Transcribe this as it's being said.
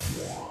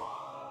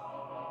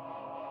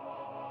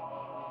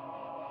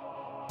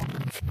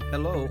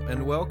Hello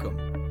and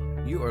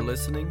welcome. You are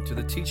listening to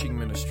the teaching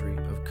ministry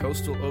of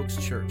Coastal Oaks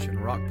Church in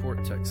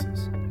Rockport,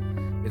 Texas.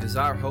 It is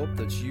our hope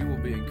that you will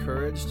be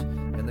encouraged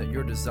and that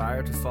your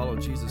desire to follow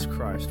Jesus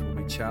Christ will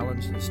be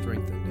challenged and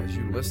strengthened as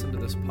you listen to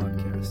this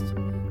podcast.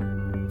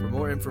 For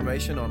more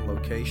information on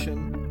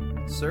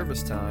location,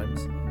 service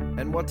times,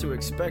 and what to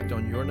expect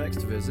on your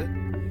next visit,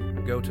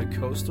 go to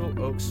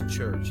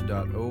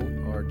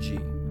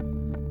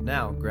coastaloakschurch.org.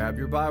 Now grab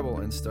your Bible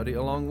and study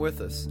along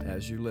with us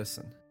as you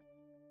listen.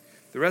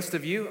 The rest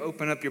of you,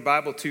 open up your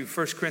Bible to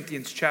 1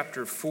 Corinthians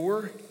chapter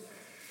 4.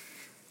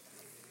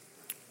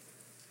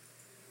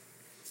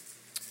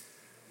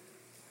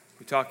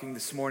 We're talking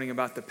this morning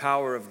about the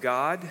power of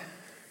God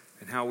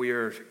and how we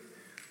are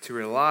to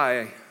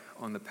rely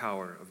on the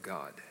power of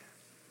God.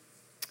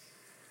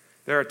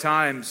 There are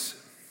times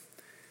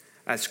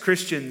as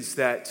Christians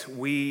that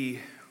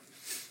we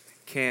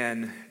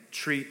can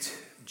treat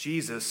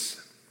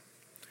Jesus,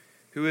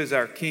 who is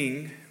our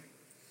King,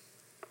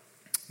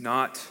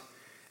 not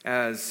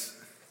as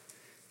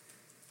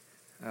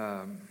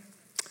the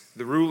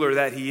ruler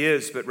that he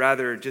is, but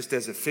rather just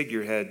as a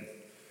figurehead,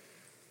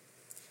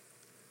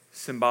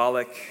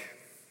 symbolic,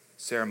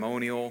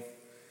 ceremonial.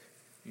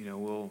 You know,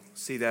 we'll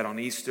see that on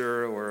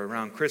Easter or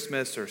around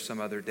Christmas or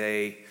some other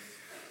day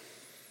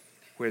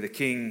where the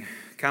king,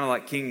 kind of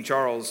like King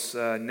Charles,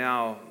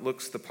 now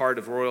looks the part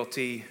of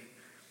royalty,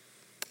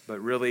 but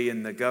really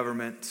in the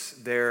government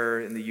there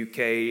in the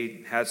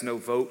UK has no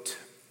vote,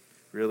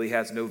 really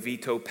has no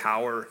veto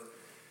power.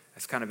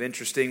 That's kind of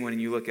interesting when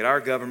you look at our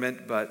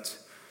government, but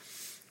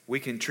we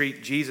can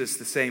treat Jesus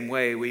the same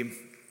way. We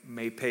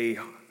may pay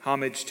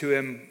homage to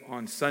him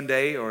on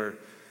Sunday, or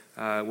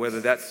whether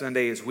that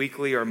Sunday is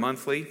weekly or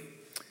monthly.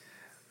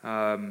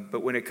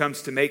 But when it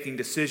comes to making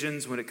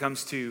decisions, when it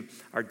comes to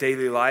our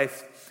daily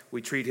life,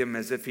 we treat him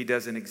as if he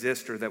doesn't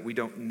exist or that we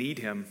don't need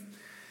him,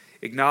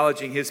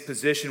 acknowledging his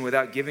position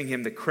without giving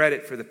him the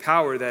credit for the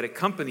power that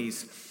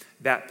accompanies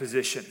that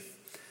position.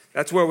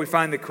 That's where we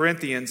find the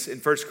Corinthians in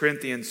 1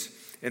 Corinthians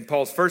in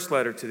Paul's first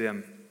letter to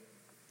them.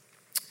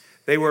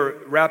 They were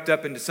wrapped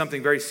up into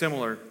something very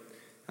similar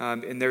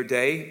in their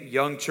day,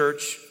 young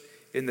church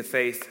in the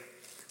faith,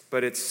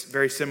 but it's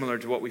very similar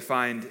to what we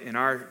find in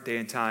our day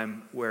and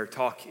time where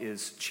talk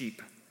is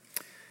cheap.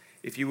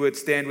 If you would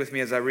stand with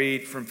me as I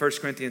read from 1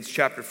 Corinthians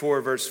chapter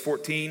 4, verse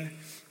 14, I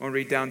want to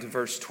read down to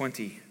verse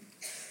 20.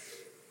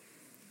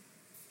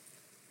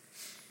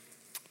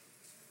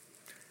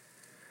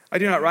 I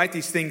do not write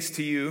these things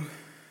to you.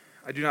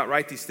 I do not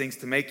write these things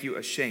to make you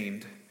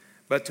ashamed,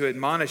 but to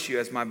admonish you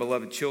as my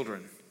beloved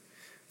children.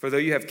 For though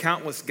you have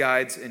countless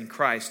guides in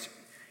Christ,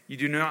 you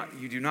do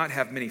not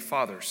have many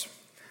fathers.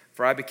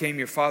 For I became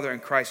your father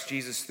in Christ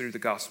Jesus through the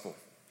gospel.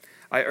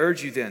 I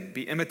urge you then,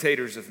 be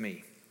imitators of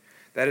me.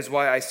 That is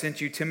why I sent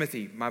you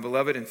Timothy, my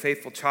beloved and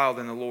faithful child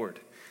in the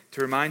Lord,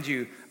 to remind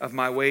you of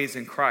my ways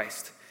in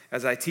Christ,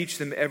 as I teach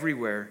them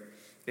everywhere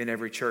in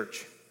every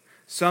church.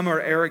 Some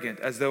are arrogant,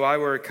 as though I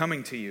were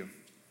coming to you.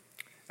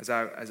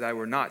 Some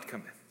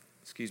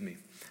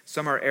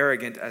are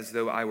arrogant as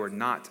though I were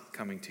not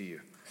coming to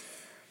you.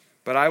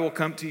 But I will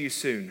come to you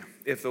soon,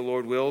 if the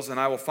Lord wills, and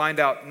I will find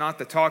out not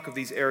the talk of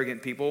these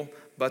arrogant people,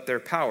 but their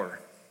power.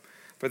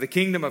 For the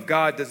kingdom of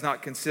God does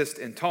not consist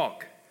in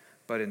talk,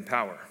 but in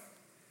power.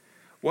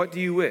 What do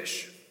you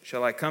wish?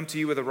 Shall I come to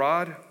you with a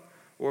rod,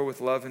 or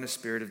with love and a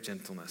spirit of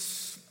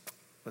gentleness?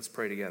 Let's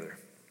pray together.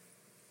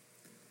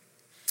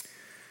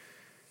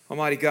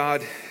 Almighty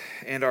God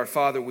and our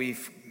Father,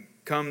 we've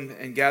come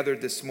and gathered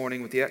this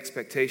morning with the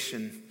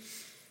expectation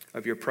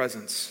of your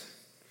presence,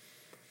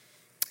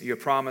 your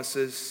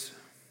promises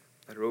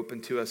that are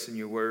open to us in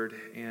your word,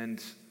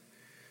 and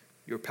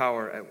your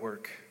power at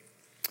work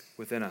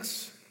within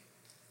us.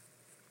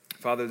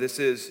 Father, this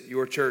is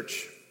your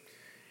church,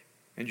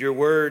 and your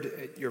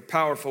word, your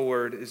powerful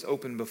word, is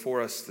open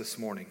before us this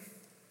morning.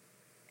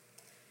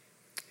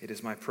 It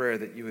is my prayer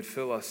that you would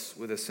fill us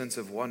with a sense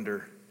of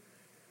wonder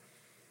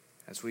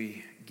as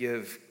we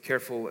give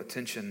careful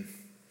attention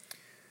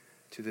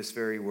to this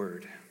very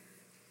word.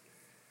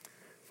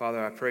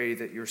 Father, I pray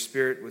that your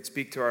Spirit would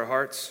speak to our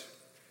hearts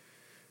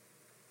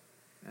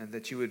and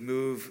that you would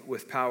move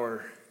with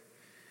power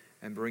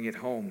and bring it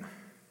home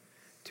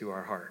to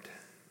our heart.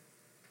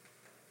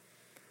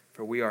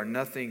 For we are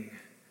nothing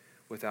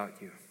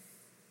without you.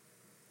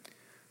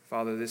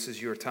 Father, this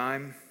is your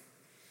time.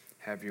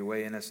 Have your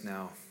way in us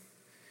now.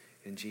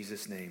 In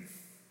Jesus' name,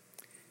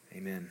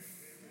 amen.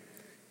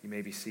 You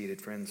may be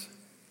seated, friends.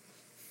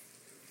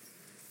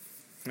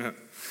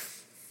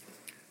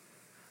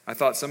 I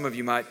thought some of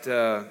you might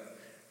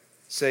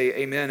say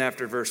amen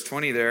after verse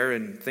 20 there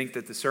and think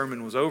that the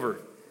sermon was over.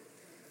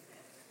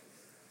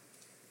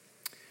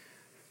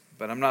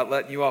 But I'm not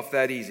letting you off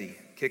that easy.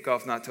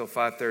 Kickoff not till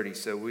 5:30,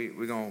 so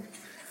we're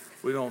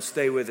gonna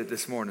stay with it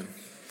this morning.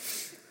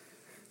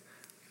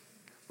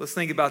 Let's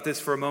think about this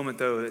for a moment,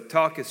 though. That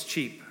talk is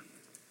cheap.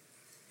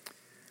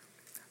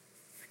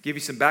 Give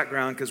you some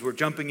background because we're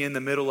jumping in the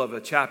middle of a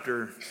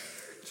chapter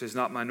which is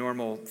not my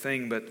normal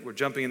thing, but we're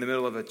jumping in the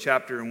middle of a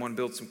chapter and want to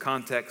build some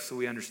context so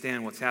we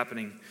understand what's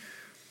happening.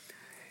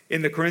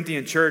 In the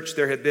Corinthian church,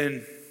 there had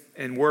been,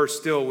 and were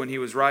still when he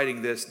was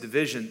writing this,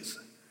 divisions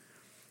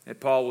that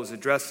Paul was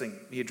addressing.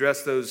 He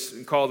addressed those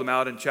and called them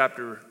out in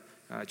chapter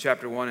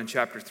 1 and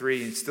chapter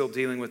 3, and still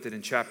dealing with it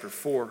in chapter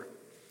 4.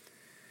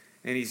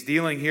 And he's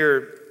dealing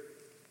here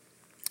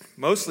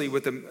mostly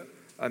with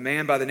a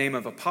man by the name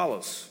of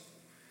Apollos.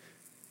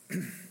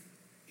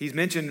 He's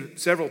mentioned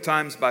several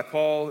times by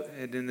Paul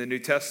and in the New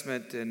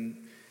Testament, and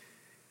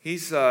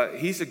he's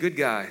a good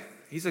guy.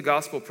 He's a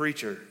gospel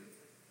preacher.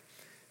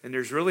 And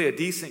there's really a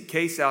decent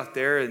case out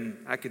there in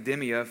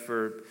academia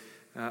for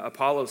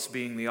Apollos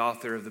being the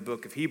author of the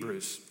book of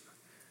Hebrews.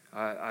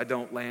 I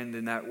don't land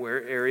in that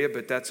area,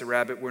 but that's a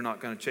rabbit we're not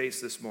going to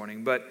chase this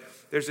morning. But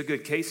there's a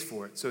good case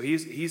for it. So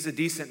he's a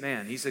decent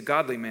man. He's a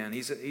godly man.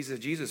 He's a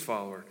Jesus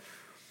follower.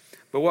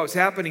 But what was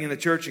happening in the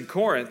church in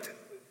Corinth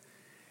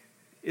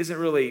isn't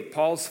really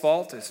Paul's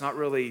fault. It's not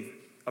really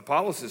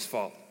Apollos'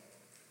 fault.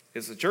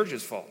 It's the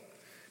church's fault.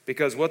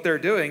 Because what they're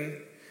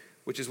doing,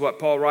 which is what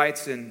Paul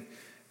writes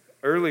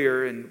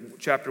earlier in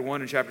chapter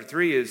 1 and chapter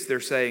 3, is they're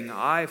saying,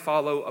 I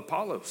follow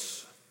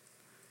Apollos.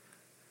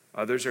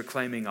 Others are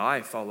claiming,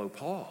 I follow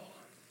Paul.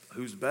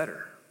 Who's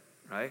better,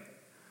 right?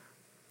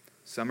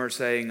 Some are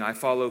saying, I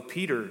follow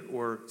Peter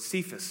or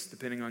Cephas,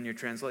 depending on your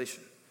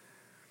translation.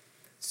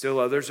 Still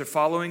others are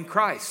following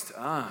Christ.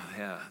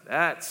 Yeah,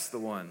 that's the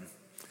one.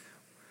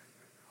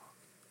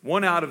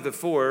 One out of the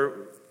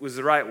four was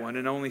the right one,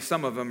 and only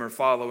some of them are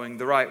following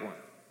the right one.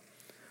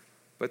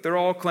 But they're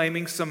all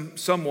claiming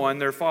someone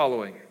they're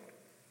following.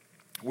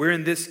 We're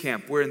in this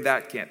camp, we're in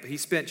that camp. He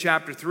spent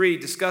chapter 3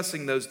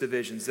 discussing those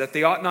divisions, that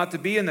they ought not to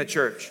be in the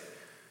church.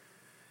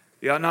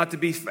 They ought not to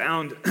be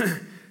found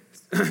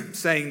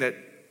saying that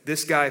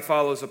this guy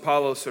follows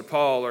Apollos or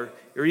Paul,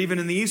 or even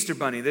in the Easter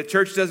Bunny. The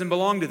church doesn't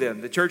belong to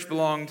them. The church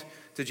belonged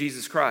to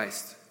Jesus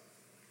Christ.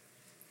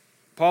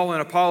 Paul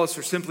and Apollos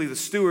are simply the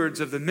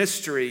stewards of the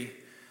mystery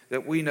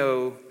that we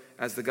know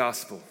as the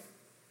gospel.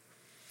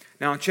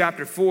 Now in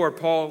chapter 4,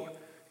 Paul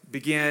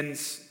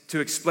begins to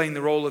explain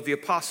the role of the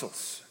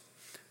apostles.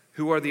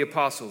 Who are the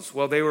apostles?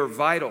 Well, they were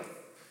vital.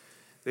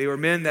 They were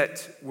men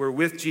that were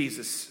with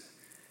Jesus,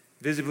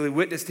 visibly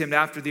witnessed him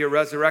after the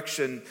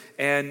resurrection,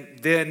 and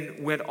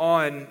then went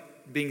on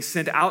being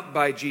sent out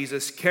by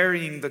Jesus,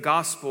 carrying the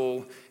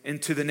gospel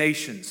into the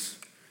nations.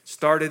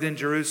 Started in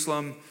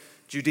Jerusalem,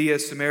 Judea,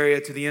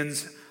 Samaria, to the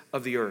ends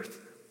of the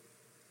earth.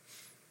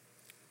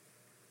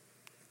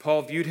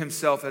 Paul viewed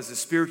himself as the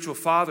spiritual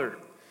father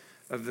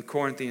of the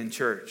Corinthian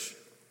church.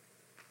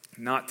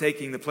 Not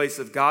taking the place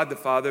of God the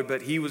Father,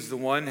 but he was the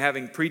one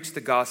having preached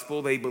the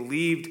gospel. They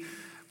believed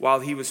while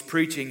he was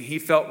preaching. He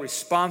felt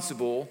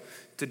responsible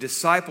to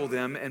disciple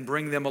them and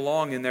bring them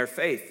along in their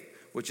faith,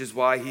 which is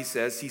why he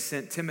says he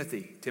sent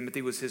Timothy.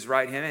 Timothy was his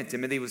right hand man.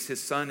 Timothy was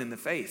his son in the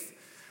faith.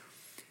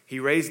 He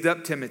raised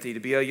up Timothy to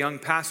be a young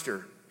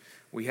pastor.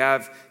 We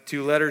have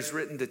 2 letters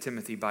written to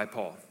Timothy by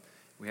Paul.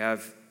 We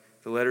have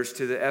the letters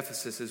to the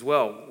Ephesus as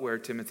well, where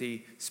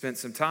Timothy spent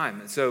some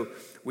time. And so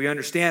we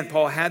understand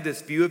Paul had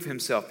this view of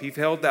himself. He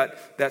held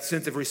that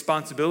sense of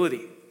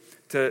responsibility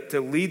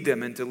to lead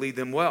them and to lead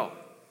them well.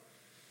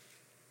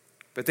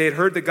 But they had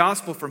heard the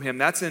gospel from him.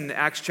 That's in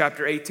Acts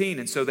chapter 18,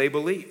 and so they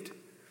believed.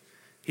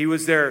 He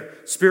was their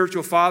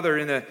spiritual father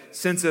in a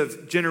sense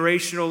of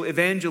generational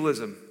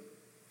evangelism,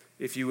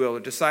 if you will, or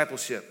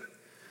discipleship.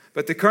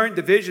 But the current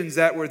divisions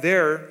that were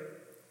there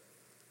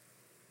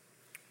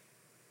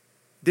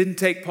didn't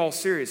take Paul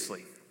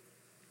seriously.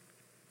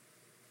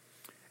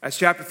 As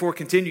chapter 4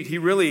 continued, he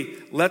really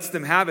lets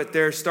them have it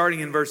there, starting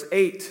in verse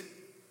 8.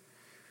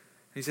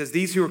 He says,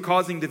 these who are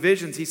causing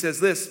divisions, he says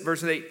this,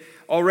 verse 8,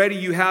 already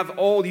you have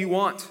all you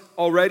want.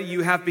 Already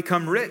you have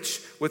become rich.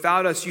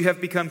 Without us you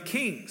have become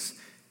kings.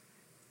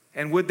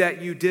 And would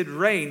that you did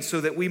reign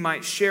so that we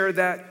might share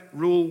that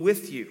rule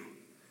with you.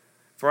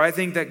 For I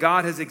think that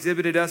God has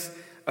exhibited us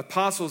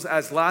apostles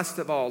as last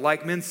of all,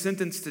 like men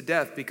sentenced to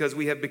death, because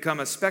we have become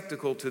a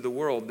spectacle to the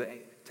world,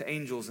 to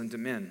angels and to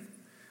men.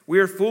 We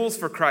are fools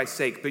for Christ's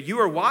sake, but you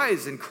are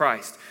wise in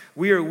Christ.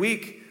 We are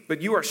weak,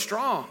 but you are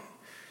strong.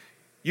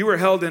 You are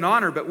held in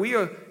honor, but we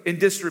are in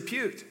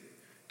disrepute.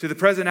 To the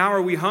present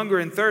hour we hunger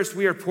and thirst.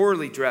 We are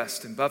poorly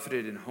dressed and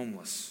buffeted and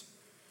homeless.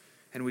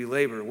 And we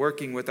labor,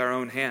 working with our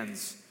own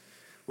hands.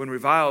 When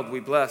reviled,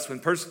 we bless. When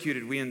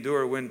persecuted, we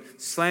endure. When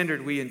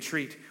slandered, we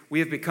entreat. We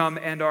have become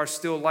and are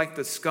still like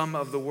the scum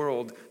of the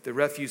world, the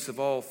refuse of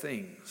all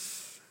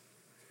things.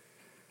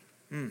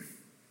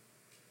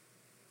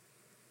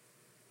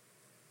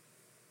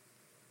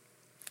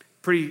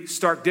 Pretty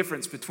stark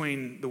difference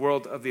between the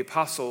world of the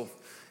apostle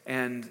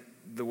and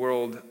the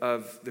world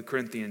of the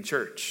Corinthian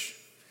church.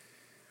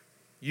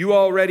 You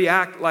already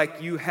act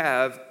like you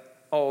have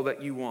all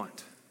that you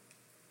want,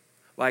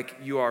 like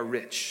you are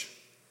rich.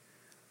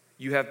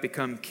 You have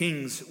become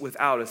kings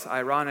without us,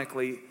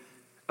 ironically,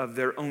 of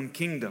their own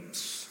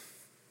kingdoms.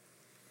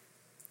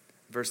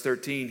 Verse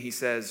 13, he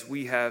says,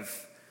 we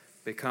have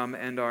become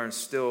and are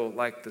still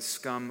like the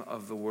scum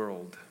of the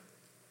world,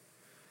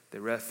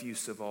 the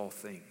refuse of all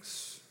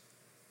things.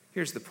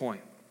 Here's the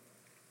point.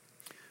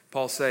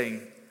 Paul's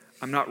saying,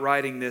 I'm not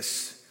writing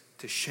this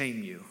to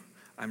shame you.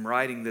 I'm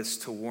writing this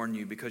to warn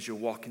you because you're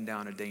walking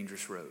down a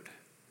dangerous road.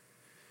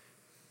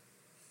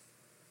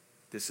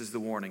 This is the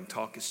warning.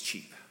 Talk is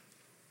cheap.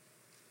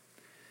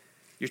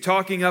 You're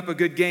talking up a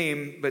good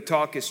game, but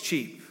talk is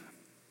cheap.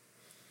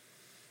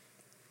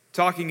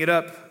 Talking it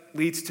up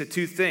leads to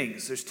two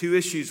things. There's two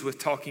issues with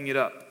talking it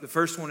up. The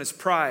first one is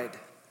pride.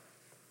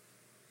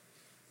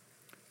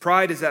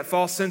 Pride is that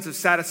false sense of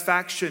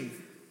satisfaction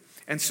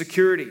and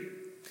security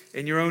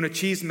in your own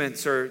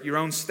achievements or your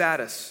own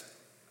status.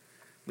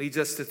 Leads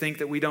us to think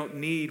that we don't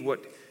need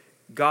what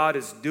God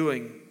is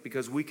doing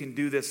because we can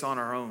do this on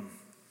our own.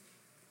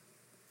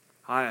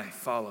 I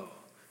follow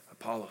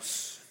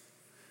Apollos.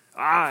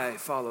 I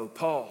follow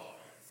Paul.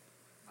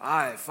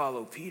 I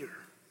follow Peter.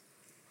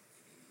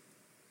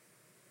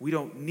 We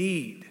don't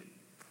need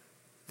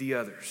the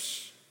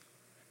others.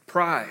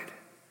 Pride.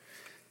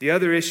 The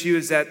other issue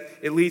is that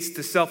it leads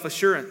to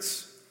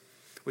self-assurance,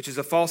 which is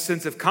a false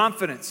sense of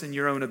confidence in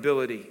your own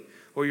ability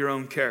or your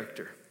own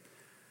character.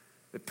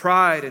 The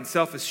pride and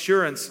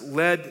self-assurance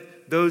led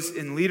those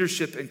in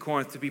leadership in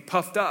Corinth to be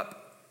puffed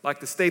up, like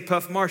the Stay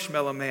Puft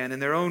Marshmallow Man, in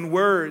their own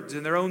words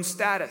and their own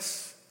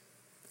status.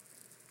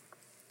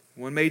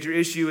 One major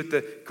issue with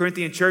the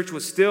Corinthian church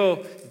was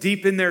still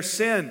deep in their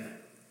sin.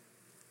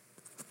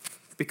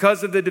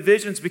 Because of the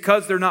divisions,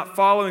 because they're not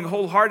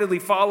wholeheartedly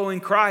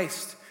following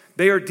Christ,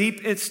 they are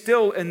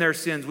still in their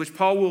sins, which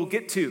Paul will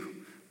get to.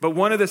 But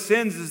one of the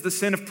sins is the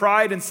sin of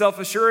pride and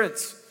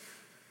self-assurance.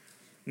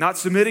 Not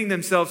submitting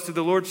themselves to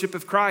the lordship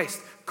of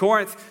Christ.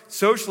 Corinth,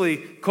 socially,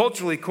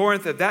 culturally,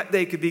 Corinth of that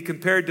day could be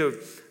compared to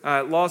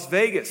Las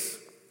Vegas,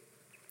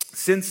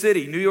 Sin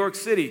City, New York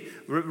City.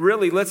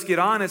 Really, let's get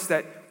honest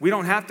that we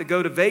don't have to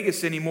go to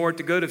Vegas anymore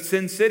to go to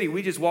Sin City.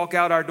 We just walk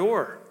out our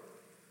door.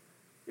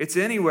 It's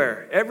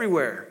anywhere,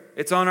 everywhere.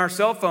 It's on our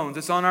cell phones.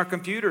 It's on our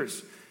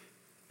computers.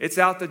 It's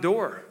out the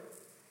door.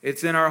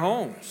 It's in our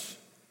homes.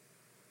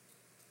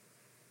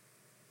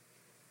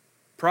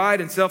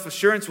 Pride and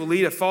self-assurance will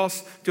lead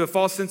to a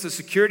false sense of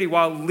security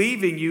while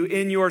leaving you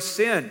in your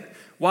sin.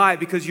 Why?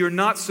 Because you're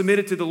not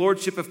submitted to the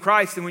lordship of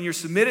Christ. And when you're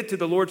submitted to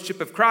the lordship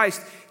of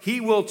Christ,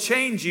 He will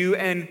change you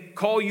and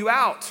call you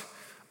out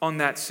on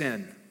that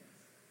sin.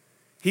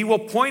 He will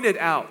point it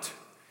out.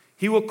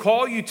 He will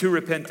call you to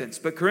repentance.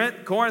 But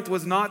Corinth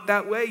was not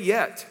that way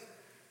yet.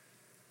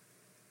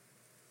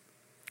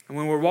 And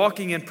when we're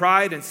walking in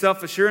pride and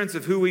self-assurance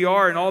of who we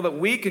are and all that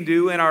we can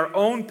do in our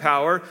own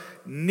power,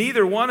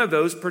 neither one of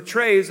those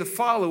portrays a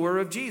follower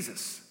of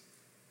Jesus.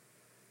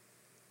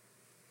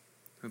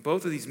 And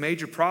both of these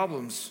major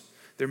problems,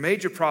 they're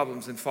major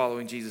problems in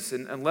following Jesus.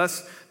 And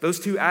unless those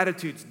two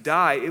attitudes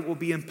die, it will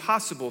be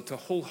impossible to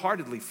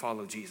wholeheartedly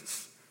follow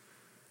Jesus.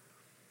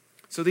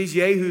 So these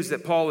yahoos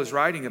that Paul is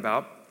writing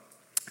about,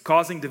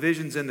 causing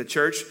divisions in the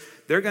church,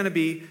 they're going to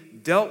be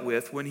dealt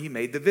with when he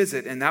made the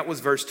visit. And that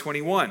was verse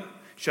 21.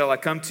 Shall I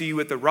come to you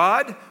with a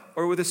rod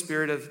or with a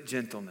spirit of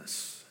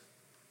gentleness?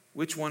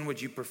 Which one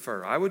would you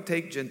prefer? I would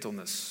take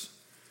gentleness.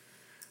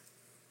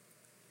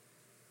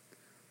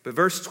 But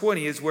verse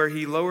 20 is where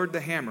he lowered the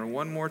hammer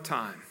one more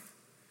time.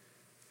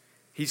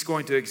 He's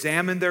going to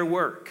examine their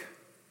work.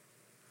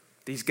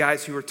 These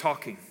guys who are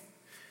talking.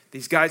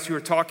 These guys who are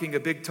talking a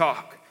big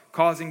talk,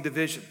 causing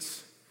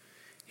divisions.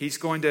 He's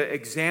going to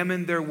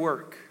examine their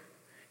work.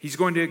 He's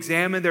going to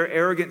examine their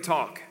arrogant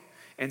talk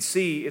and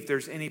see if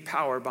there's any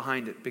power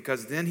behind it.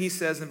 Because then he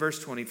says in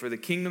verse 20, for the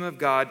kingdom of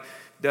God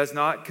does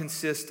not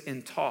consist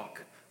in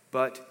talk,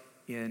 but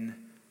in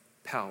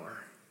power.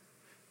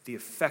 The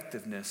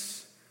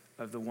effectiveness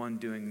of the one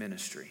doing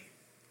ministry.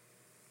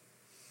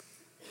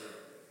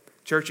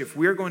 Church, if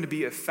we're going to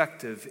be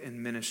effective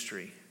in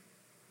ministry,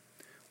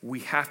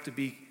 we have to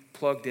be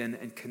plugged in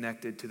and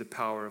connected to the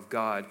power of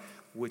God,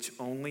 which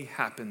only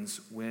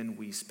happens when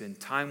we spend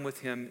time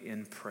with Him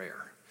in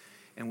prayer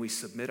and we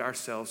submit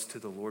ourselves to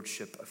the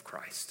lordship of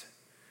Christ.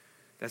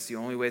 That's the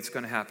only way it's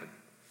going to happen.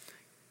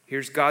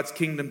 Here's God's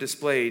kingdom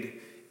displayed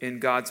in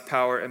God's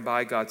power and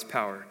by God's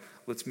power.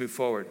 Let's move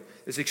forward.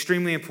 It's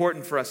extremely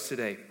important for us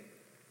today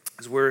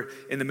as we're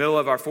in the middle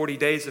of our 40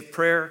 days of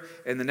prayer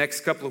in the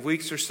next couple of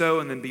weeks or so,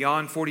 and then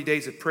beyond 40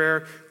 days of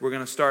prayer, we're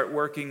going to start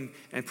working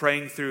and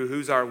praying through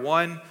who's our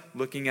one,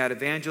 looking at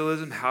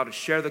evangelism, how to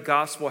share the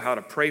gospel, how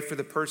to pray for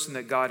the person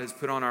that God has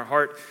put on our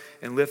heart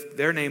and lift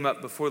their name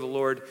up before the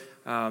Lord,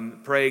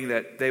 praying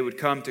that they would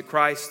come to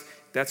Christ.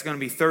 That's going to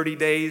be 30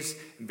 days.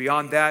 And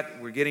beyond that,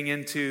 we're getting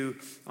into,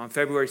 on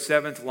February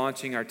 7th,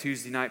 launching our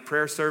Tuesday night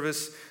prayer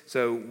service.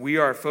 So we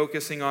are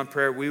focusing on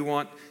prayer. We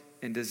want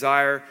and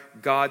desire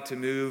God to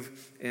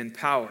move in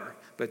power.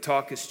 But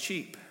talk is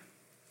cheap.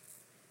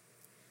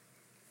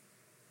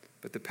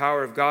 But the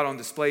power of God on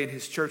display in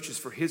His church is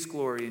for His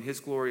glory and His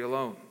glory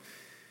alone.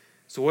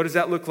 So what does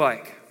that look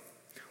like?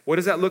 What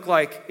does that look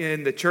like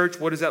in the church?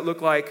 What does that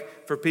look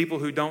like for people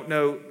who don't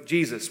know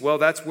Jesus? Well,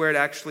 that's where it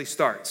actually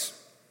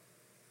starts.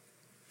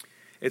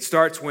 It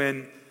starts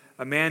when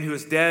a man who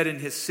is dead in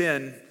his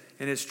sin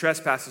and his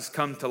trespasses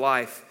come to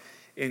life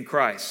in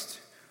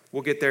Christ.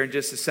 We'll get there in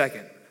just a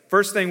second.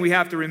 First thing we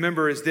have to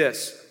remember is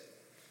this.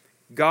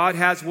 God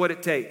has what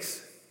it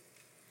takes.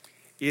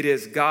 It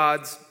is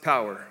God's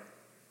power.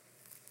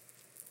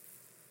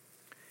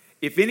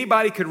 If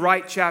anybody could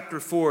write chapter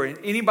 4 and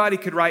anybody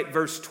could write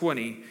verse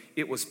 20,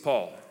 it was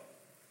Paul.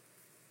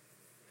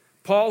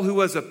 Paul, who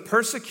was a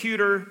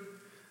persecutor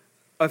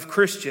of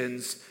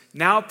Christians,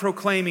 now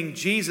proclaiming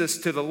Jesus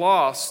to the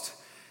lost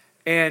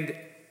and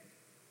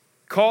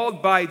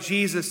called by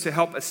Jesus to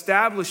help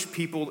establish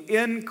people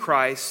in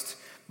Christ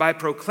by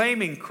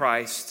proclaiming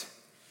Christ.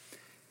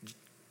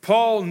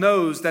 Paul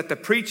knows that the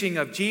preaching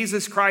of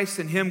Jesus Christ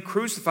and Him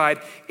crucified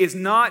is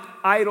not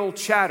idle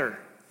chatter.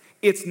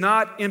 It's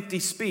not empty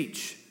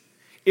speech.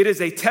 It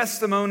is a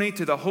testimony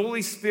to the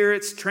Holy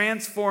Spirit's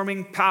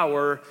transforming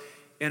power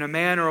in a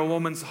man or a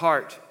woman's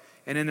heart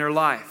and in their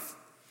life.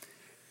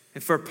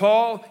 And for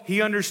Paul,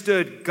 he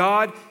understood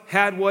God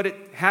has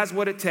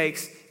what it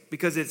takes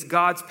because it's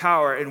God's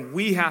power, and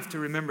we have to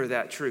remember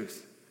that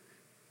truth.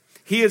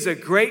 He is a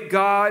great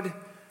God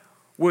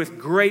with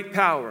great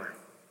power.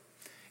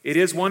 It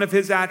is one of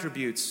His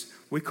attributes.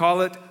 We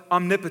call it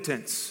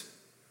omnipotence.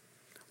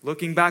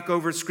 Looking back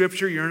over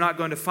Scripture, you're not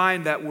going to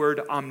find that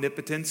word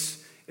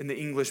omnipotence in the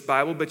English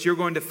Bible, but you're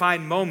going to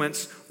find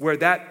moments where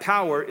that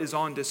power is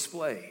on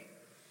display.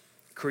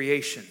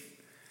 Creation,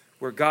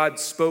 where God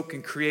spoke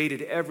and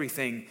created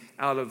everything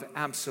out of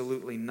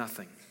absolutely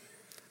nothing.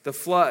 The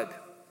flood,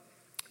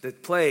 the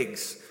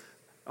plagues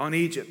on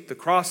Egypt, the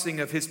crossing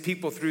of His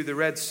people through the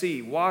Red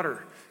Sea,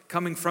 water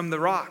coming from the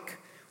rock.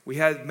 We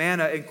had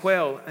manna and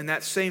quail in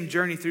that same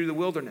journey through the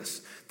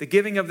wilderness. The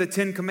giving of the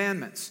 10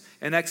 Commandments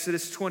in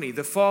Exodus 20.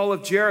 The fall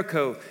of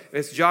Jericho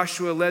as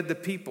Joshua led the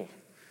people.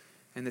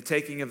 And the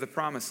taking of the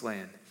promised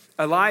land.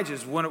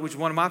 Elijah's which is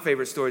one of my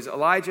favorite stories.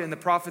 Elijah and the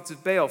prophets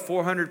of Baal.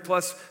 400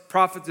 plus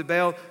prophets of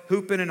Baal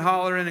hooping and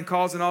hollering and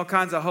causing all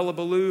kinds of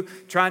hullabaloo.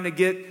 Trying to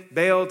get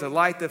Baal to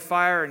light the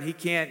fire. And he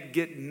can't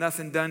get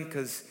nothing done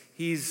because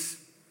he's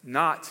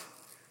not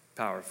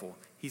powerful.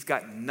 He's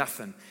got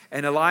nothing.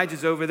 And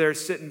Elijah's over there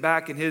sitting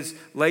back in his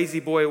lazy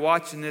boy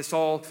watching this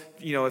all.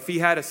 You know, if he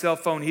had a cell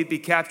phone, he'd be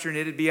capturing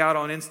it. It'd be out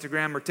on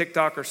Instagram or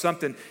TikTok or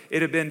something.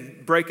 It'd have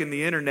been breaking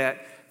the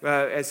internet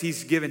as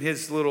he's giving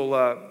his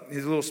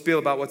little spiel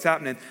about what's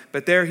happening.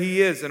 But there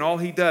he is, and all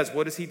he does,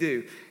 what does he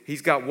do?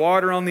 He's got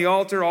water on the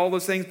altar, all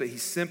those things, but he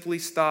simply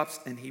stops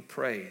and he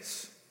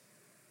prays.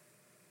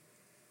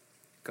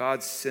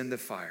 God, send the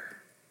fire.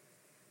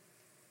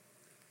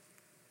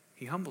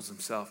 He humbles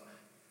himself.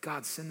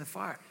 God, send the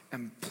fire.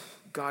 And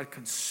God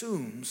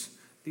consumes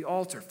the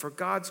altar for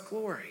God's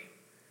glory.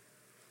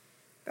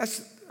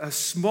 That's a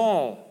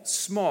small,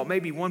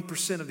 maybe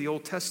 1% of the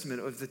Old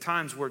Testament of the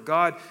times where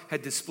God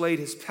had displayed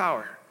His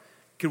power.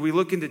 Could we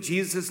look into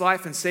Jesus'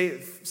 life and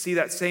see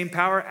that same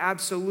power?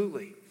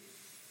 Absolutely.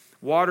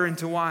 Water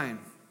into wine.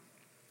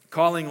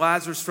 Calling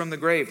Lazarus from the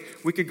grave.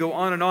 We could go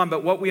on and on,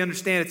 but what we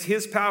understand, it's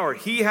His power.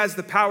 He has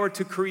the power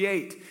to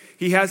create.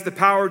 He has the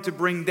power to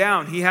bring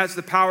down. He has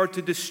the power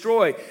to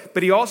destroy.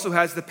 But He also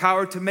has the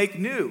power to make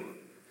new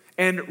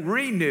and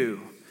renew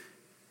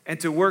and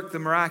to work the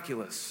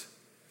miraculous.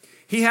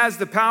 He has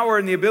the power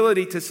and the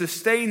ability to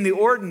sustain the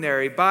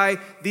ordinary by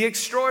the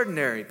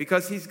extraordinary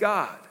because He's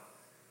God.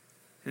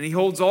 And He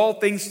holds all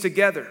things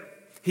together.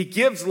 He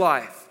gives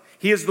life.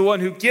 He is the one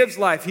who gives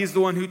life. He is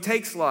the one who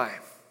takes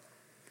life.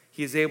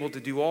 He is able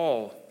to do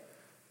all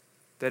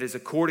that is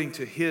according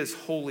to His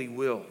holy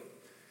will.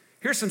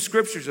 Here's some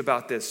scriptures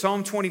about this.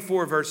 Psalm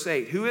 24, verse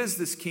 8. Who is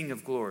this King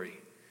of glory?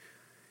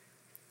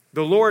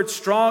 The Lord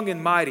strong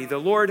and mighty. The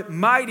Lord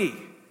mighty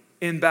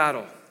in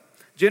battle.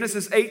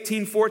 Genesis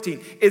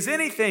 18:14. Is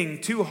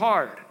anything too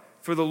hard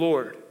for the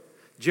Lord?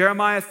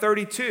 Jeremiah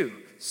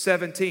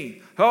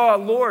 32:17. Oh,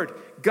 Lord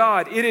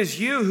God, it is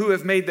you who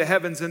have made the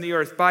heavens and the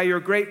earth by your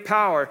great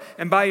power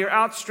and by your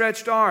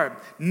outstretched arm.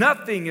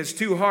 Nothing is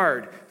too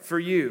hard for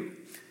you.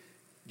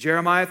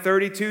 Jeremiah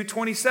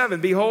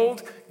 32:27.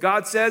 Behold,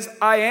 God says,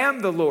 I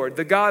am the Lord,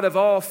 the God of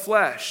all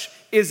flesh.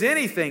 Is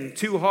anything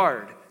too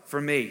hard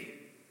for me?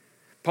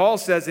 Paul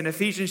says in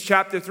Ephesians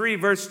chapter 3,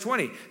 verse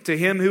 20, to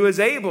Him who is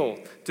able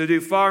to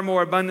do far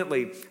more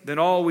abundantly than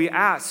all we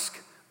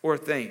ask or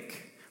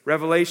think.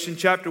 Revelation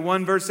chapter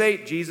 1, verse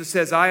 8, Jesus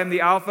says, I am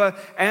the Alpha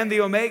and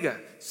the Omega,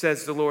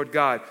 says the Lord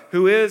God,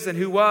 who is and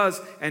who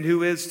was and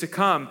who is to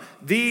come,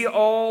 the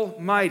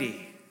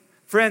Almighty.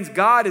 Friends,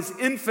 God is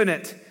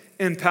infinite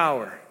in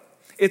power.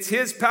 It's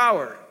His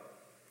power.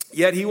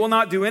 Yet He will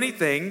not do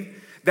anything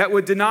that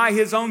would deny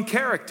His own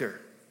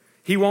character.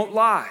 He won't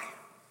lie.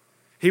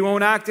 He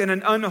won't act in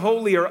an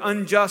unholy or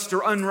unjust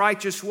or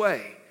unrighteous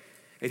way.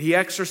 And He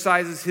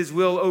exercises His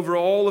will over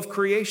all of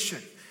creation.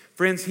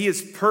 Friends, He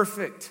is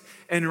perfect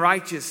and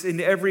righteous in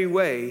every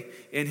way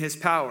in His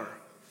power.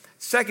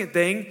 Second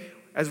thing,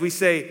 as we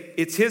say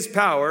it's His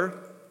power,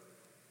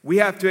 we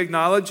have to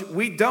acknowledge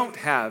we don't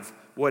have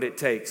what it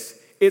takes.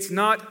 It's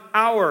not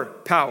our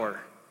power.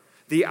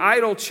 The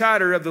idle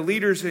chatter of the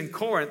leaders in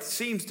Corinth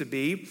seems to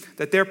be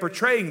that they're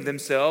portraying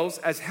themselves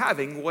as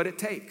having what it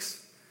takes.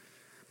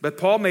 But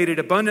Paul made it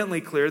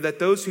abundantly clear that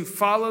those who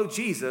follow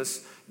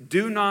Jesus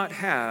do not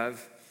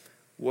have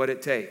what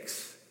it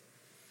takes.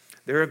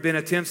 There have been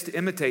attempts to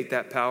imitate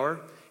that power.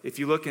 If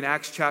you look in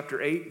Acts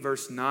chapter 8,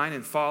 verse 9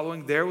 and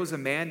following, there was a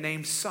man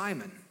named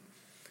Simon.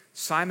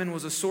 Simon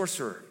was a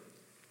sorcerer.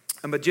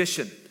 a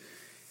magician.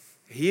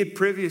 He had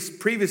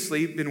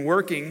previously been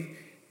working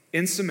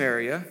in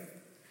Samaria,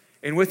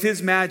 and with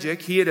his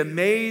magic, he had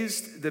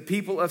amazed the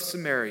people of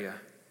Samaria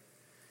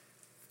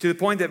to the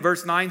point that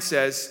verse 9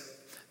 says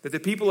that the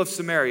people of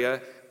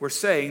Samaria were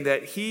saying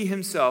that he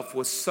himself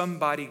was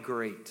somebody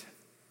great.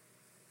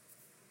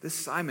 This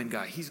Simon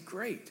guy, he's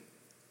great.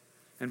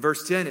 In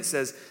verse 10, it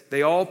says,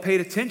 they all paid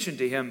attention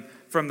to him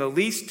from the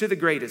least to the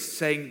greatest,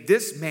 saying,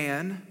 this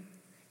man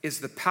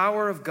is the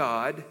power of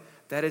God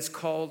that is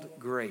called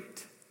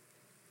great.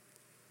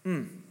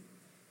 And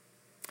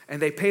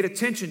they paid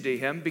attention to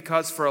him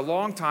because for a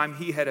long time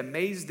he had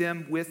amazed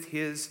them with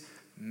his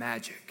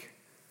magic.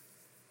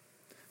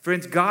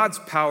 Friends, God's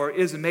power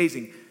is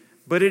amazing,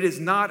 but it is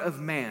not of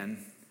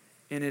man,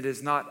 and it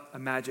is not a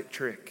magic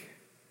trick.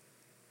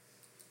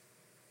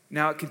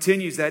 Now it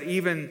continues that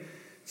even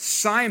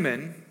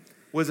Simon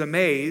was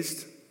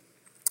amazed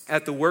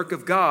at the work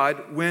of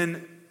God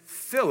when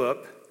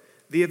Philip,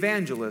 the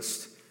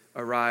evangelist,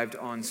 arrived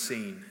on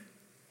scene.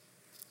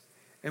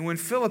 And when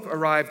Philip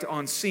arrived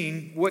on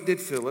scene, what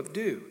did Philip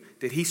do?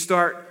 Did he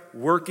start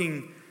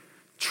working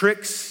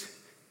tricks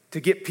to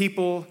get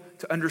people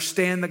to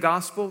understand the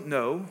gospel?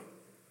 No.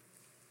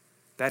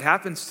 That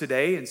happens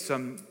today in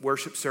some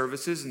worship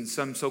services and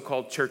some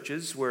so-called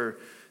churches where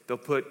they'll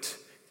put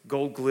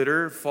gold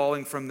glitter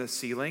falling from the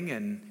ceiling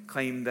and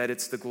claim that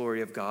it's the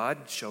glory of God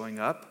showing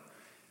up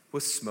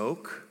with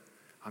smoke.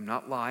 I'm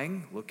not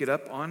lying. Look it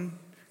up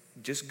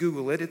just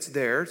Google it. It's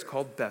there. It's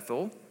called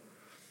Bethel.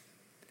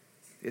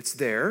 It's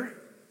there.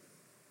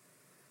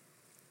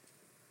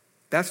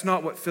 That's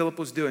not what Philip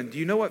was doing. Do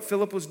you know what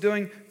Philip was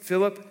doing?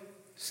 Philip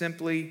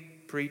simply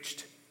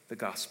preached the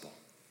gospel.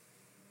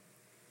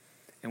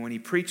 And when he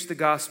preached the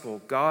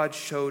gospel, God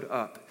showed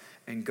up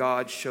and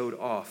God showed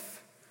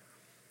off.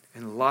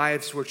 And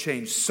lives were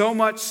changed. So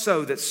much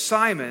so that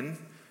Simon,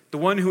 the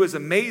one who is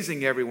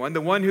amazing everyone,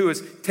 the one who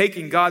is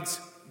taking God's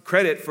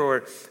credit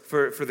for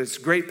this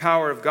great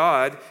power of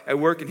God at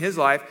work in his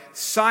life,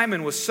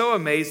 Simon was so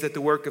amazed at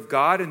the work of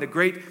God and the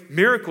great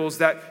miracles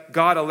that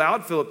God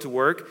allowed Philip to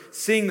work,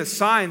 seeing the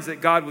signs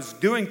that God was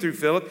doing through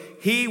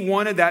Philip, he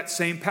wanted that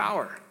same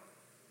power.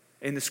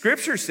 And the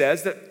scripture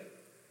says that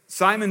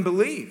Simon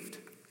believed.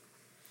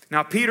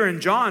 Now, Peter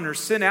and John are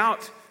sent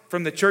out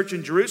from the church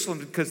in Jerusalem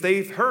because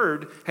they've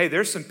heard, hey,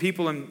 there's some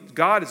people and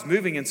God is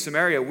moving in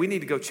Samaria. We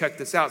need to go check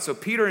this out. So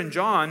Peter and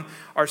John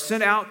are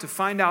sent out to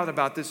find out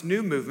about this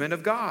new movement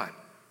of God.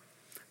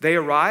 They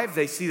arrive,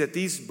 they see that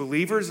these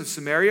believers of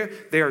Samaria,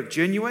 they are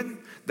genuine.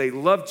 They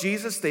love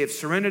Jesus. They have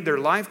surrendered their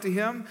life to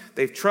him.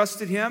 They've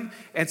trusted him.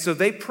 And so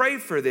they pray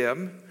for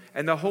them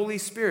and the Holy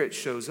Spirit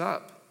shows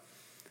up.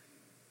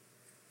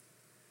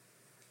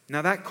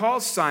 Now that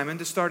caused Simon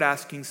to start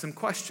asking some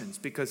questions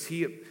because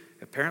he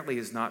apparently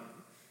was not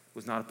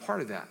a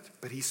part of that.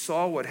 But he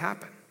saw what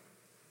happened.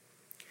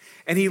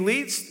 And it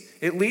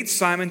leads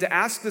Simon to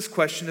ask this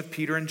question of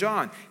Peter and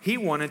John. He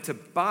wanted to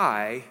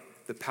buy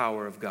the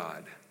power of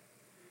God.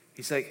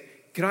 He's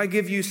like, can I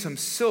give you some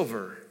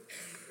silver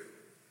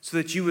so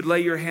that you would lay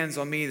your hands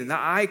on me and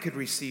that I could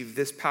receive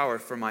this power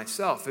for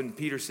myself? And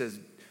Peter says,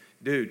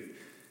 dude,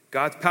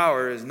 God's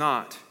power is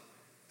not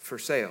for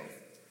sale.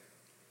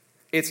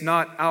 It's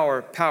not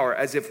our power,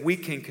 as if we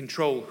can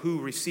control who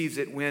receives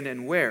it, when,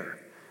 and where.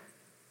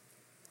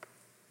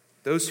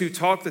 Those who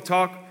talk the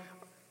talk,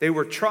 they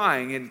were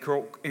trying in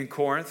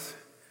Corinth.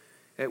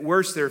 At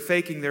worst, they're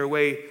faking their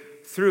way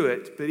through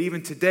it. But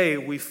even today,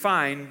 we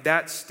find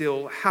that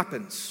still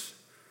happens.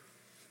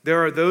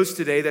 There are those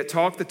today that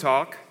talk the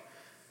talk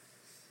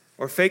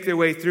or fake their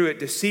way through it,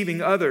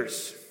 deceiving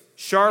others,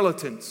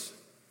 charlatans.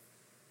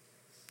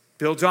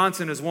 Bill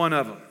Johnson is one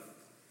of them.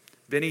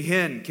 Benny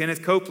Hinn,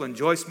 Kenneth Copeland,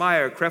 Joyce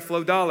Meyer,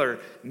 Creflo Dollar.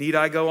 Need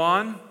I go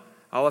on?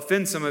 I'll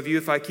offend some of you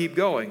if I keep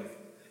going.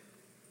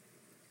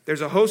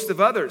 There's a host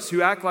of others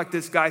who act like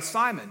this guy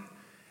Simon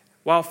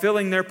while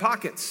filling their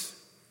pockets.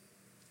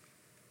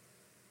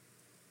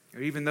 Or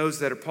even those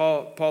that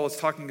Paul is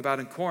talking about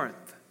in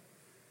Corinth.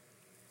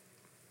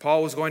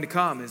 Paul was going to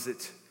come. Is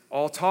it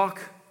all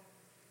talk?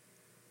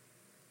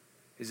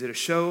 Is it a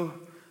show?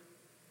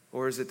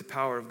 Or is it the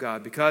power of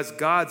God? Because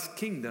God's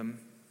kingdom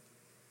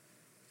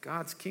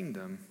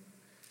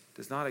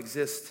does not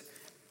exist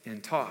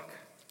in talk,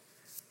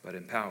 but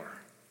in power.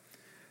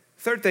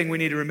 Third thing we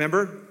need to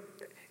remember,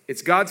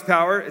 it's God's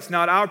power, it's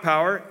not our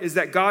power, is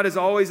that God is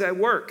always at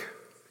work.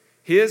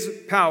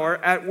 His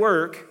power at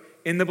work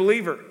in the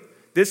believer.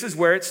 This is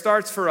where it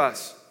starts for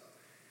us.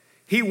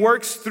 He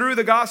works through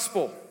the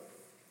gospel.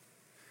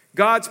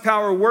 God's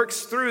power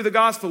works through the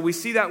gospel. We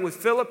see that with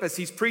Philip as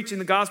he's preaching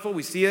the gospel.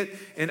 We see it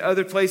in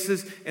other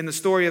places in the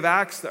story of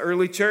Acts, the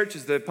early church,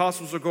 as the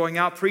apostles are going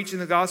out preaching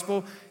the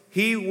gospel.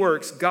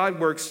 God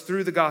works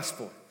through the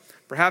gospel.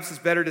 Perhaps it's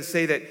better to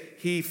say that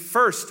he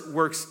first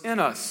works in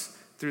us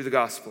through the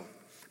gospel.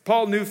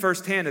 Paul knew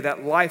firsthand of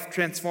that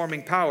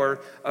life-transforming power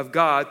of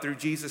God through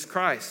Jesus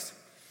Christ.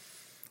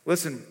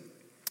 Listen,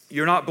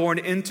 you're not born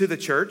into the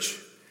church.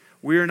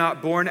 We are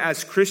not born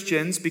as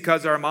Christians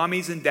because our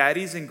mommies and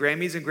daddies and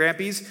Grammies and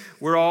Grampies,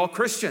 we're all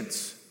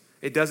Christians.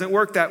 It doesn't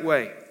work that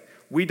way.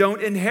 We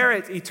don't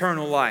inherit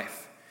eternal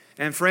life.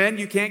 And friend,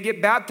 you can't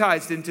get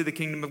baptized into the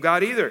kingdom of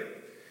God either.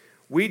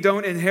 We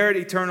don't inherit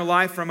eternal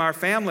life from our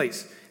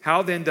families.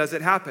 How then does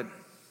it happen?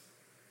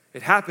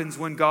 It happens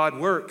when God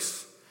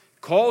works,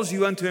 calls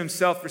you unto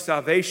himself for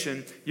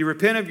salvation. You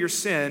repent of your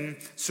sin,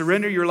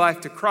 surrender your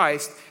life to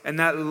Christ, and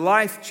that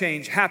life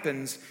change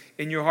happens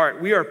in your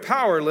heart. We are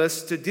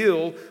powerless to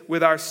deal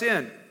with our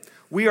sin.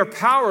 We are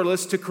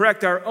powerless to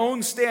correct our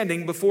own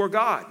standing before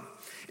God.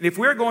 And if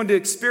we're going to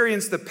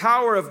experience the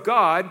power of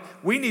God,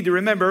 we need to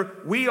remember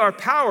we are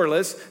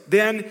powerless.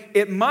 Then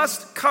it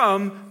must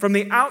come from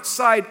the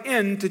outside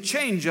in to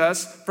change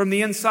us from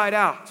the inside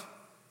out.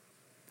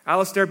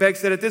 Alistair Begg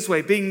said it this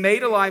way: being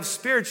made alive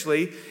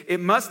spiritually,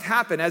 it must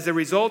happen as a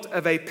result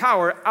of a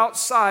power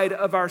outside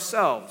of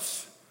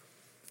ourselves.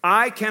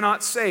 I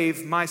cannot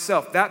save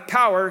myself. That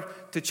power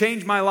to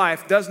change my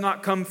life does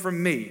not come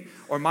from me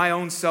or my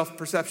own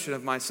self-perception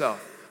of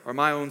myself or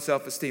my own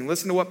self-esteem.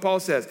 Listen to what Paul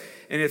says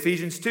in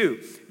Ephesians 2.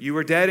 You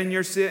were dead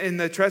in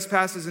the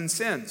trespasses and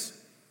sins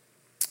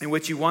in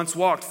which you once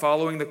walked,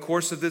 following the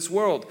course of this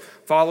world,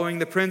 following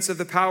the prince of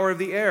the power of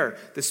the air,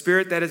 the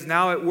spirit that is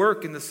now at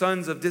work in the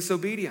sons of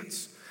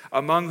disobedience,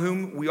 among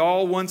whom we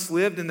all once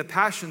lived in the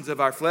passions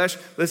of our flesh.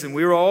 Listen,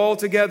 we were all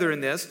together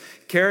in this,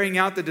 carrying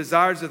out the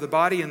desires of the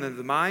body and of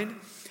the mind,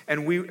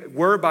 and we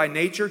were by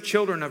nature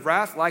children of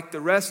wrath like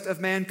the rest of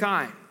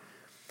mankind.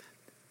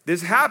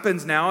 This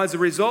happens now as a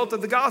result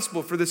of the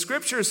gospel, for the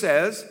scripture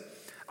says,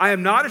 I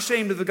am not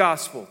ashamed of the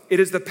gospel. It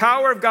is the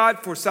power of God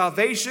for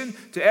salvation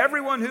to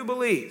everyone who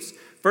believes.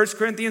 1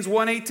 Corinthians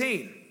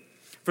 1:18.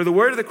 For the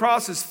word of the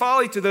cross is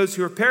folly to those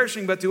who are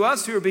perishing, but to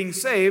us who are being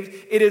saved,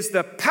 it is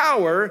the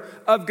power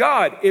of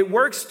God. It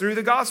works through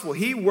the gospel.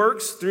 He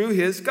works through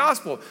his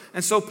gospel.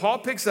 And so Paul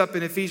picks up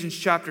in Ephesians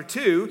chapter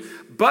 2,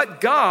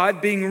 but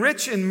God, being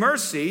rich in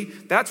mercy,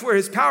 that's where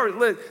his power,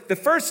 the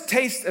first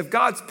taste of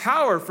God's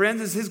power,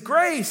 friends, is his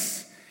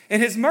grace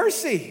and his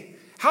mercy.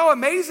 How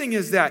amazing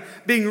is that?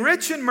 Being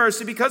rich in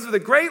mercy because of the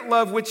great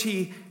love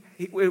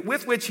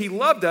with which he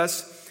loved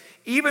us,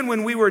 even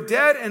when we were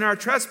dead in our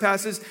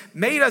trespasses,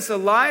 made us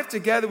alive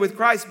together with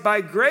Christ.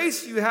 By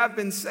grace you have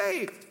been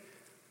saved.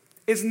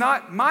 It's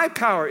not my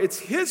power, it's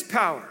his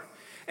power.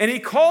 And he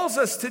calls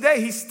us today.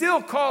 He's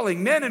still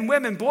calling men and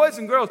women, boys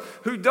and girls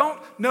who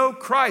don't know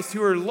Christ,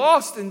 who are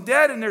lost and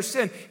dead in their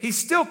sin. He's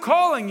still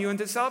calling you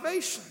into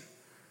salvation.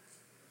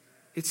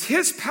 It's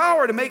his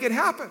power to make it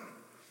happen.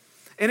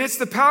 And it's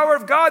the power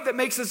of God that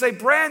makes us a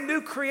brand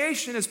new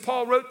creation, as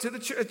Paul wrote to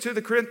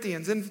the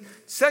Corinthians in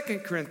 2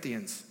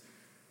 Corinthians.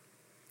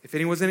 If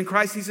anyone's in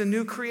Christ, he's a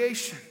new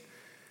creation.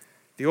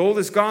 The old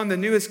is gone, the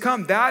new has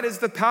come. That is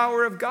the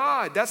power of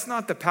God. That's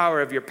not the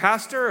power of your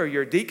pastor or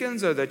your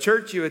deacons or the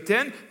church you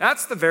attend.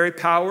 That's the very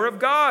power of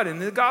God in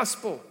the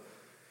gospel.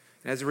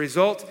 And as a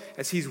result,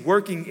 as he's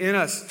working in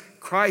us,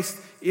 Christ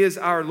is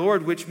our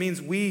Lord, which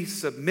means we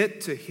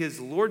submit to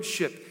his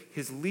lordship,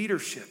 his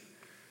leadership.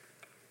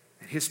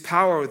 And his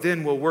power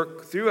then will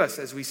work through us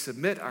as we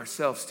submit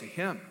ourselves to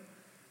him.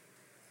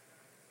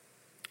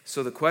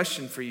 So the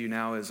question for you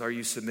now is, are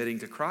you submitting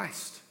to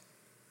Christ?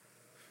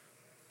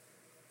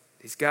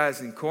 These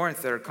guys in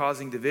Corinth that are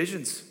causing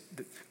divisions,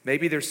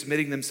 maybe they're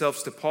submitting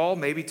themselves to Paul,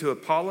 maybe to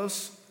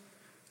Apollos.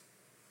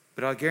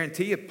 But I'll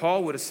guarantee you,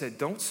 Paul would have said,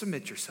 don't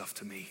submit yourself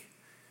to me.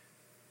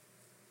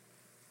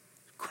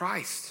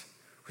 Christ.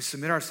 We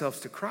submit ourselves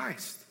to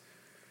Christ.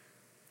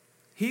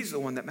 He's the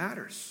one that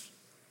matters.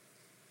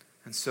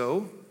 And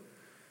so,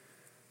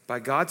 by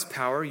God's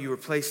power, you are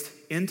placed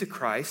into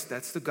Christ.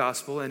 That's the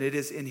gospel. And it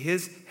is in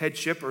his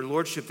headship or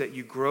lordship that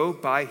you grow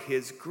by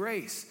his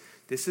grace.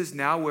 This is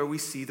now where we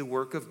see the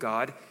work of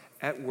God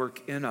at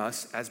work in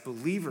us as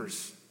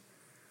believers.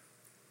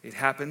 It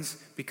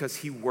happens because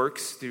he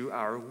works through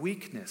our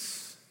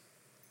weakness.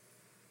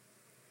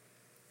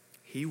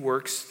 He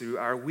works through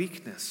our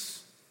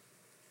weakness.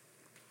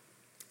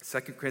 2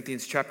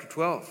 Corinthians chapter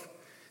 12,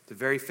 the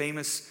very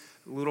famous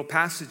little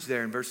passage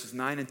there in verses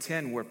 9 and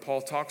 10 where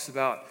Paul talks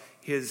about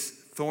his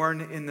thorn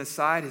in the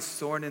side, his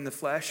thorn in the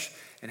flesh,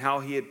 and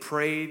how he had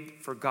prayed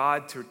for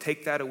God to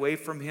take that away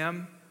from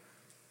him.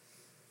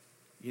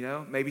 You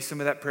know, maybe some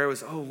of that prayer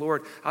was, oh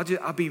Lord,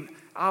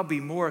 I'll be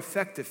more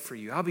effective for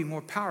you. I'll be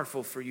more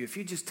powerful for you if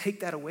you just take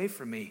that away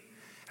from me.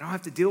 I don't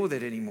have to deal with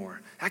it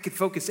anymore. I can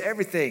focus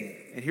everything.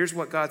 And here's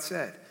what God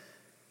said.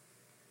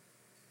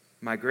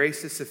 My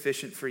grace is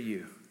sufficient for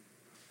you,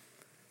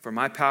 for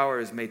my power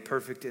is made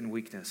perfect in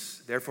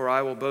weakness. Therefore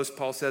I will boast,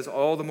 Paul says,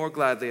 all the more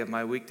gladly of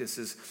my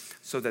weaknesses,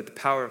 so that the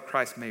power of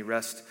Christ may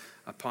rest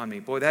upon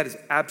me. Boy, that is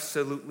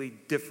absolutely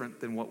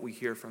different than what we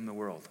hear from the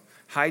world.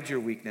 Hide your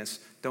weakness.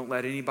 Don't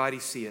let anybody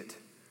see it.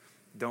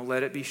 Don't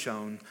let it be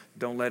shown.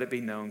 Don't let it be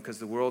known, because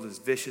the world is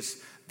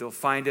vicious. They'll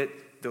find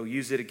it. They'll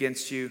use it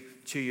against you,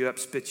 chew you up,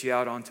 spit you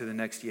out onto the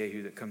next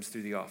Yehu that comes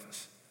through the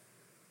office.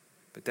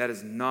 But that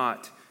is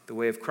not the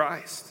way of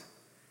Christ.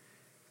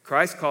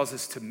 Christ calls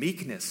us to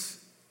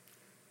meekness,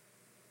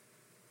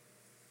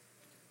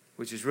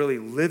 which is really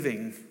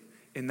living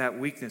in that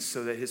weakness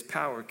so that his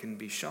power can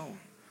be shown.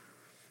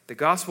 The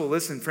gospel,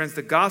 listen, friends,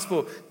 the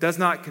gospel does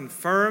not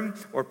confirm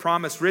or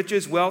promise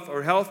riches, wealth,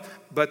 or health,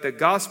 but the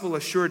gospel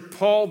assured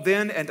Paul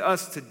then and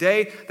us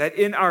today that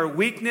in our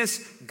weakness,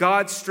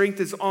 God's strength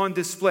is on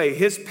display.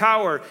 His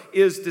power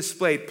is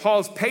displayed.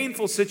 Paul's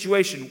painful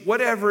situation,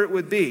 whatever it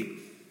would be,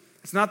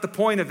 it's not the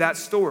point of that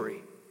story.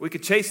 We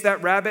could chase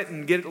that rabbit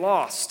and get it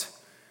lost.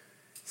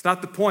 It's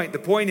not the point. The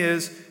point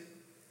is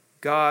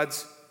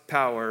God's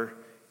power,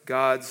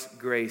 God's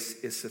grace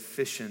is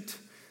sufficient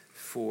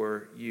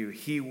for you.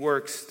 He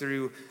works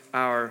through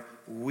our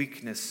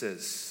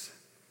weaknesses.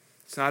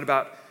 It's not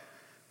about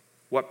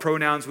what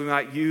pronouns we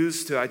might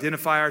use to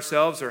identify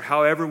ourselves or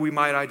however we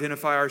might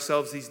identify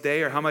ourselves these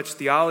days or how much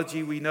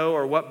theology we know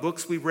or what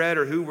books we've read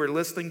or who we're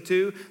listening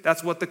to.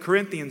 That's what the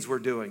Corinthians were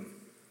doing.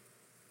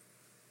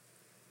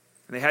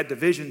 And they had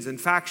divisions and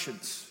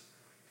factions.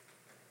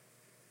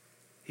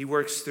 He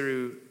works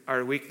through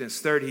our weakness.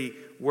 Third, he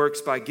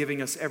works by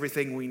giving us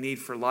everything we need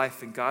for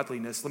life and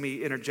godliness. Let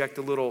me interject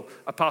a little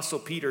Apostle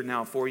Peter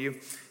now for you.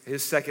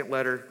 His second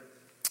letter,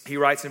 he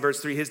writes in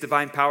verse 3, his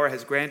divine power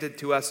has granted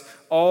to us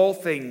all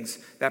things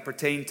that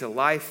pertain to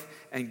life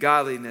and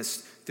godliness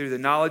through the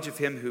knowledge of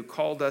him who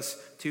called us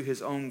to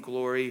his own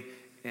glory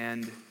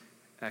and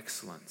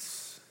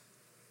excellence.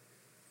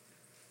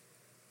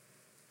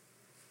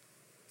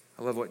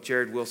 I love what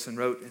Jared Wilson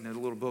wrote in a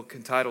little book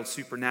entitled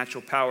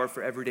Supernatural Power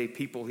for Everyday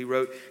People. He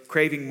wrote,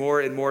 craving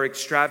more and more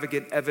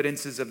extravagant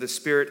evidences of the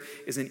Spirit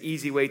is an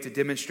easy way to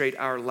demonstrate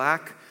our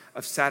lack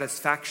of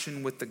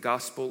satisfaction with the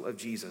gospel of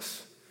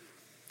Jesus.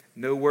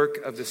 No work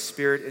of the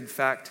Spirit, in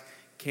fact,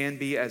 can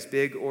be as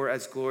big or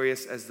as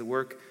glorious as the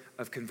work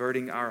of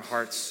converting our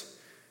hearts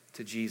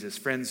to Jesus.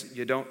 Friends,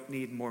 you don't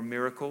need more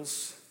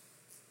miracles.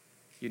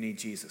 You need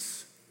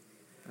Jesus.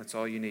 That's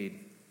all you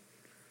need.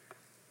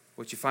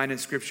 What you find in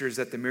Scripture is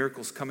that the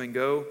miracles come and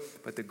go,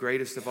 but the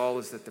greatest of all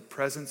is that the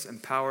presence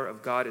and power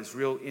of God is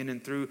real in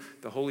and through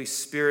the Holy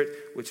Spirit,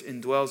 which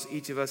indwells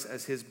each of us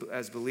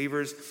as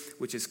believers,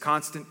 which is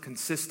constant,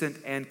 consistent,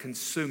 and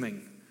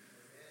consuming.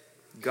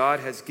 God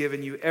has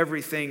given you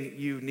everything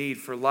you need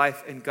for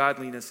life and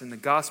godliness in the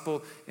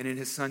gospel and in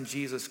his Son,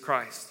 Jesus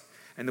Christ.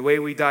 And the way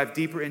we dive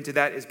deeper into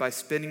that is by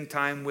spending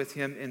time with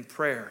him in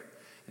prayer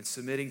and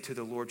submitting to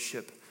the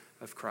lordship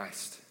of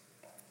Christ.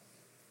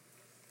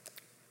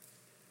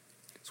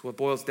 So what it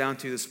boils down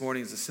to this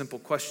morning is a simple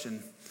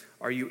question.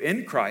 Are you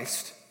in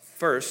Christ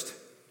first?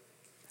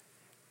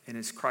 And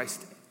is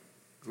Christ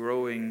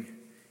growing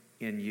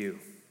in you?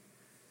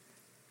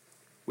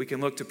 We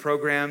can look to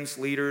programs,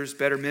 leaders,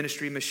 better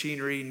ministry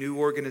machinery, new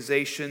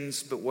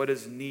organizations, but what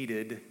is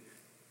needed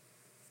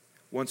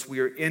once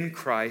we are in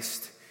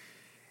Christ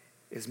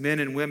is men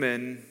and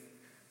women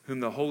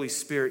whom the Holy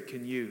Spirit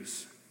can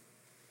use.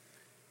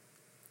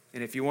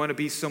 And if you want to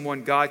be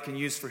someone God can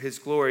use for his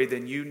glory,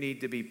 then you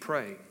need to be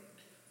praying.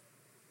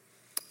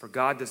 For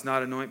God does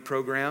not anoint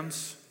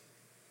programs,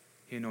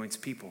 he anoints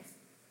people.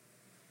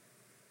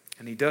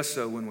 And he does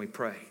so when we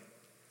pray.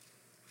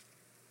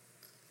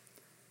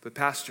 But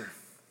Pastor,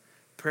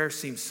 prayer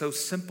seems so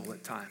simple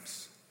at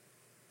times.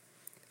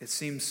 It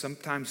seems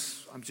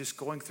sometimes I'm just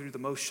going through the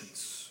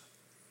motions.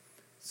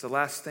 It's the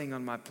last thing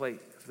on my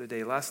plate for the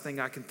day. Last thing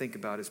I can think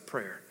about is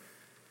prayer.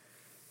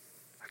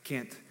 I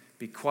can't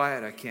be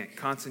quiet. I can't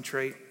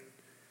concentrate.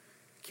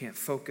 I can't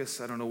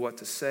focus. I don't know what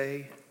to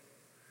say.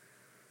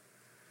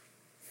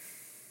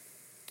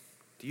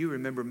 Do you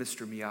remember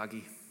Mr.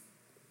 Miyagi?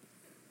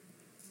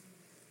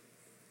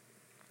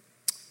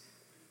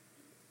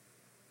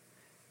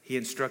 He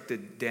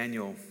instructed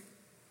Daniel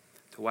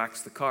to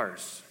wax the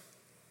cars.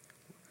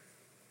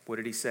 What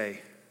did he say?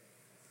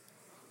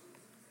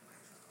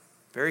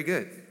 Very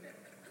good.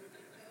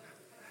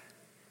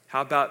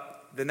 How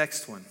about the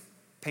next one?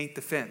 Paint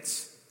the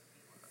fence.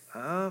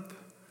 Up,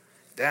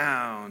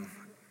 down.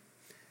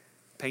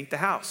 Paint the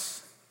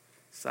house.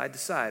 Side to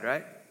side,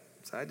 right?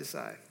 Side to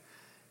side.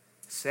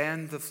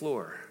 Sand the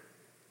floor.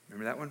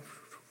 Remember that one?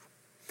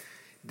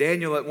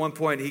 Daniel, at one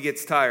point, he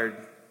gets tired.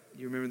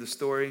 You remember the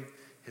story?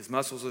 His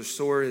muscles are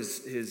sore.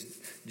 His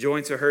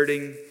joints are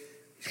hurting.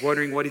 He's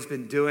wondering what he's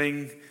been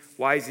doing.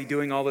 Why is he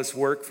doing all this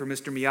work for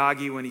Mr.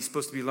 Miyagi when he's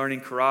supposed to be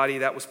learning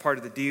karate? That was part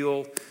of the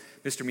deal.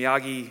 Mr.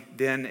 Miyagi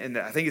then,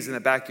 I think it's in the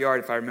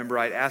backyard, if I remember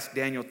right, asked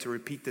Daniel to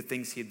repeat the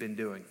things he had been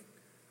doing.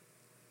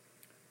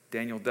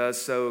 Daniel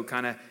does so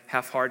kind of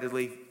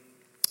half-heartedly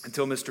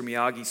until Mr.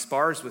 Miyagi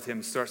spars with him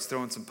and starts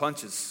throwing some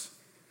punches.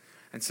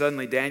 And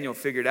suddenly Daniel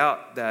figured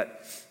out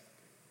that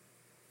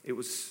it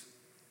was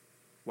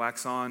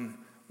wax on,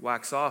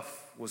 wax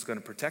off was going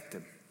to protect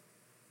him.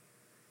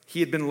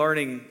 He had been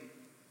learning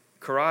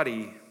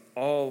karate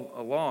all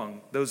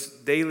along.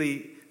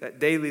 That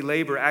daily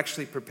labor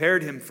actually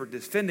prepared him for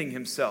defending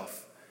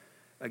himself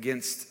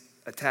against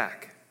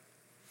attack.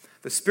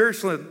 The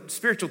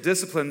spiritual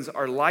disciplines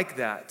are like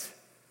that.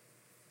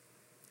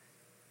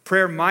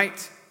 Prayer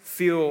might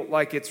feel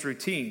like it's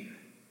routine.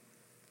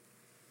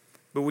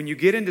 But when you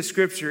get into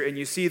Scripture and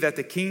you see that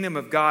the kingdom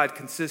of God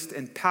consists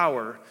in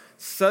power,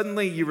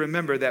 suddenly you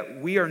remember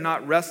that we are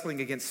not wrestling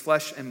against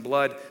flesh and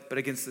blood, but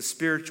against the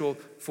spiritual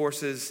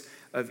forces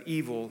of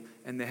evil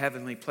in the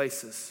heavenly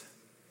places.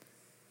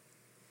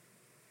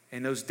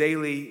 And those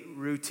daily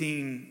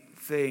routine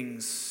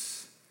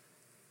things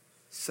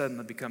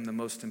suddenly become the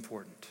most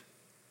important.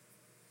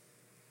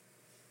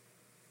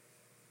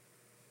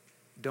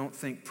 Don't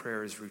think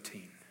prayer is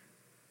routine.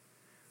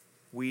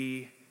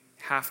 We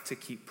have to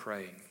keep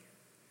praying.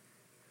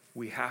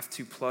 We have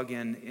to plug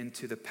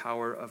into the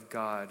power of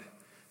God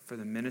for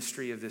the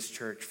ministry of this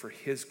church, for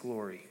His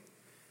glory,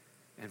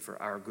 and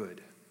for our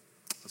good.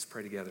 Let's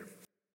pray together.